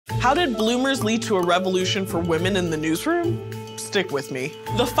How did bloomers lead to a revolution for women in the newsroom? Stick with me.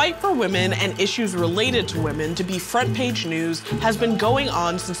 The fight for women and issues related to women to be front-page news has been going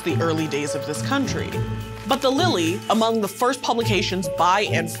on since the early days of this country. But the Lily, among the first publications by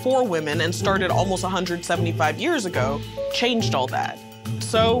and for women and started almost 175 years ago, changed all that.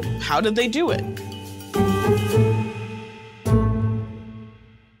 So, how did they do it?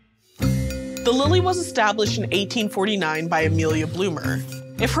 The Lily was established in 1849 by Amelia Bloomer.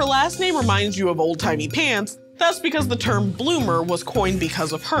 If her last name reminds you of old-timey pants, that's because the term bloomer was coined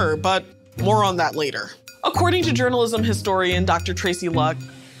because of her, but more on that later. According to journalism historian Dr. Tracy Luck,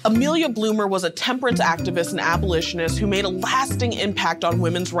 Amelia Bloomer was a temperance activist and abolitionist who made a lasting impact on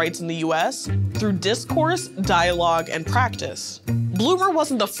women's rights in the US through discourse, dialogue, and practice. Bloomer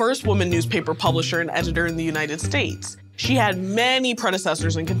wasn't the first woman newspaper publisher and editor in the United States. She had many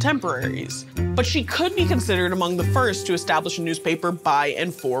predecessors and contemporaries, but she could be considered among the first to establish a newspaper by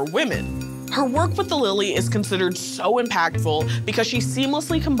and for women. Her work with the Lily is considered so impactful because she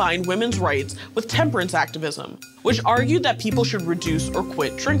seamlessly combined women's rights with temperance activism, which argued that people should reduce or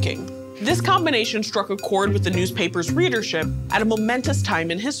quit drinking. This combination struck a chord with the newspaper's readership at a momentous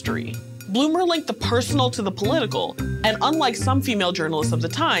time in history. Bloomer linked the personal to the political, and unlike some female journalists of the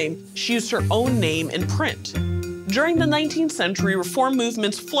time, she used her own name in print. During the 19th century, reform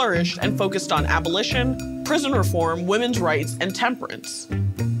movements flourished and focused on abolition, prison reform, women's rights, and temperance.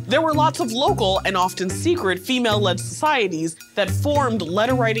 There were lots of local and often secret female-led societies that formed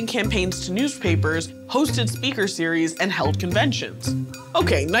letter-writing campaigns to newspapers, hosted speaker series, and held conventions.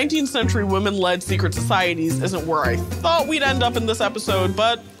 Okay, 19th century women-led secret societies isn't where I thought we'd end up in this episode,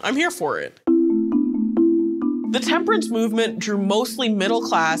 but I'm here for it. The temperance movement drew mostly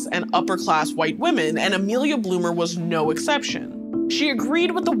middle-class and upper-class white women, and Amelia Bloomer was no exception. She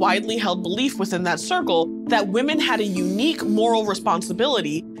agreed with the widely held belief within that circle that women had a unique moral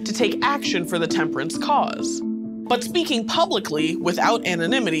responsibility to take action for the temperance cause. But speaking publicly, without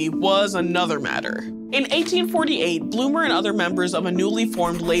anonymity, was another matter. In 1848, Bloomer and other members of a newly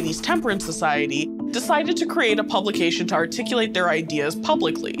formed ladies' temperance society decided to create a publication to articulate their ideas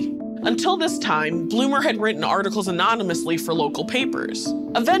publicly. Until this time, Bloomer had written articles anonymously for local papers.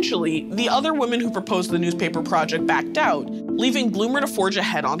 Eventually, the other women who proposed the newspaper project backed out, leaving Bloomer to forge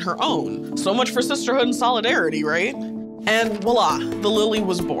ahead on her own. So much for sisterhood and solidarity, right? And voila, the Lily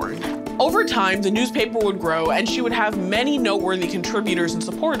was born. Over time, the newspaper would grow, and she would have many noteworthy contributors and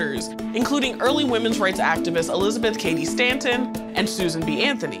supporters, including early women's rights activists Elizabeth Cady Stanton and Susan B.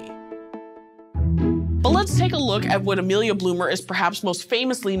 Anthony. But let's take a look at what Amelia Bloomer is perhaps most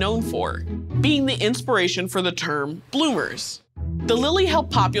famously known for, being the inspiration for the term bloomers. The Lily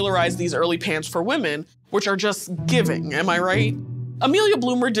helped popularize these early pants for women, which are just giving, am I right? Amelia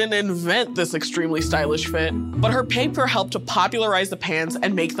Bloomer didn't invent this extremely stylish fit, but her paper helped to popularize the pants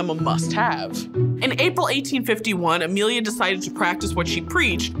and make them a must-have. In April 1851, Amelia decided to practice what she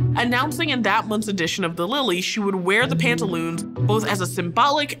preached, announcing in that month's edition of The Lily she would wear the pantaloons both as a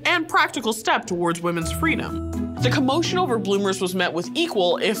symbolic and practical step towards women's freedom. The commotion over bloomers was met with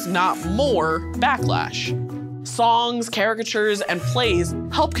equal, if not more, backlash. Songs, caricatures, and plays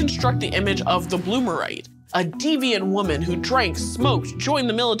helped construct the image of the bloomerite, a deviant woman who drank, smoked, joined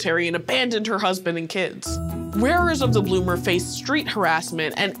the military, and abandoned her husband and kids. Wearers of the bloomer faced street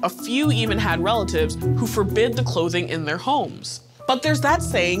harassment, and a few even had relatives who forbid the clothing in their homes. But there's that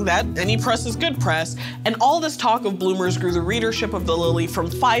saying that any press is good press, and all this talk of bloomers grew the readership of the Lily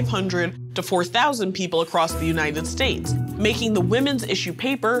from 500 to 4,000 people across the United States, making the women's issue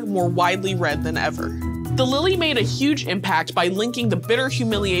paper more widely read than ever. The Lily made a huge impact by linking the bitter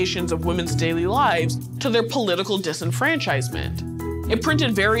humiliations of women's daily lives to their political disenfranchisement. It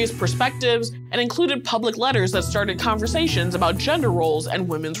printed various perspectives and included public letters that started conversations about gender roles and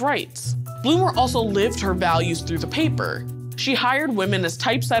women's rights. Bloomer also lived her values through the paper. She hired women as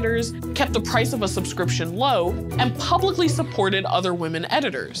typesetters, kept the price of a subscription low, and publicly supported other women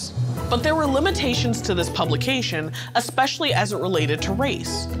editors. But there were limitations to this publication, especially as it related to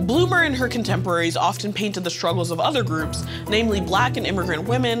race. Bloomer and her contemporaries often painted the struggles of other groups, namely Black and immigrant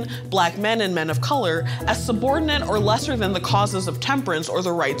women, Black men and men of color, as subordinate or lesser than the causes of temperance or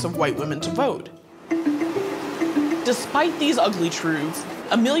the rights of white women to vote. Despite these ugly truths,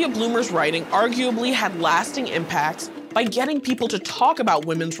 Amelia Bloomer's writing arguably had lasting impacts by getting people to talk about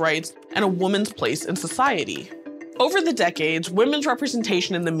women's rights and a woman's place in society. Over the decades, women's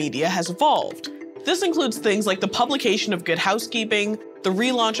representation in the media has evolved. This includes things like the publication of Good Housekeeping, the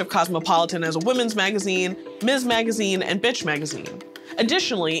relaunch of Cosmopolitan as a women's magazine, Ms. Magazine, and Bitch Magazine.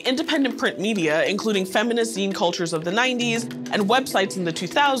 Additionally, independent print media, including feminist zine cultures of the 90s and websites in the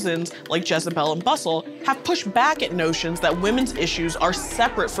 2000s, like Jezebel and Bustle, have pushed back at notions that women's issues are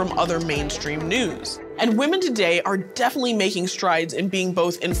separate from other mainstream news. And women today are definitely making strides in being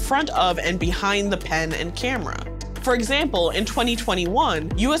both in front of and behind the pen and camera. For example, in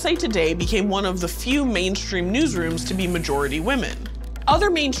 2021, USA Today became one of the few mainstream newsrooms to be majority women. Other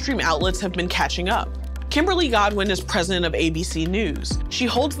mainstream outlets have been catching up. Kimberly Godwin is president of ABC News. She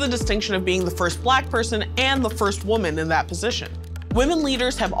holds the distinction of being the first Black person and the first woman in that position. Women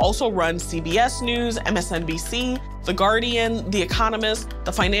leaders have also run CBS News, MSNBC, The Guardian, The Economist,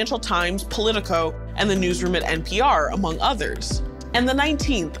 The Financial Times, Politico, and the newsroom at NPR, among others. And the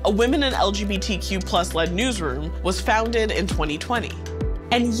 19th, a women and LGBTQ+-led newsroom, was founded in 2020.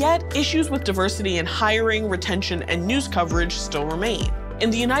 And yet, issues with diversity in hiring, retention, and news coverage still remain. In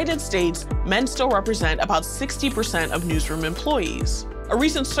the United States, men still represent about 60% of newsroom employees. A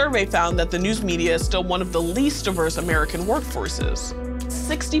recent survey found that the news media is still one of the least diverse American workforces.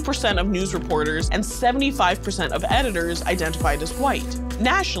 60% of news reporters and 75% of editors identified as white.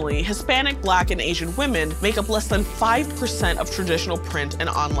 Nationally, Hispanic, Black, and Asian women make up less than 5% of traditional print and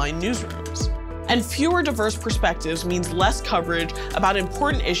online newsrooms. And fewer diverse perspectives means less coverage about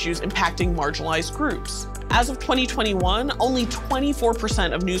important issues impacting marginalized groups. As of 2021, only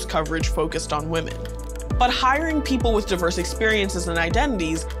 24% of news coverage focused on women. But hiring people with diverse experiences and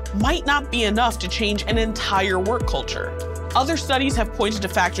identities might not be enough to change an entire work culture. Other studies have pointed to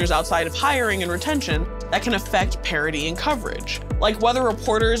factors outside of hiring and retention that can affect parity in coverage, like whether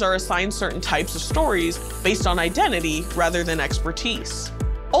reporters are assigned certain types of stories based on identity rather than expertise.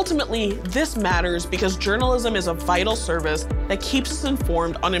 Ultimately, this matters because journalism is a vital service that keeps us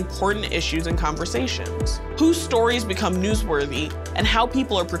informed on important issues and conversations. Whose stories become newsworthy and how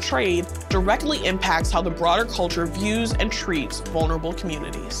people are portrayed directly impacts how the broader culture views and treats vulnerable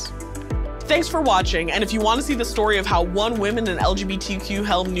communities. Thanks for watching, and if you want to see the story of how one women and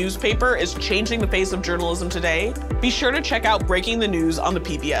LGBTQ-held newspaper is changing the face of journalism today, be sure to check out Breaking the News on the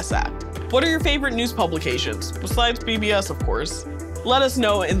PBS app. What are your favorite news publications? Besides PBS, of course. Let us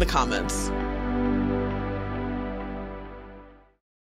know in the comments.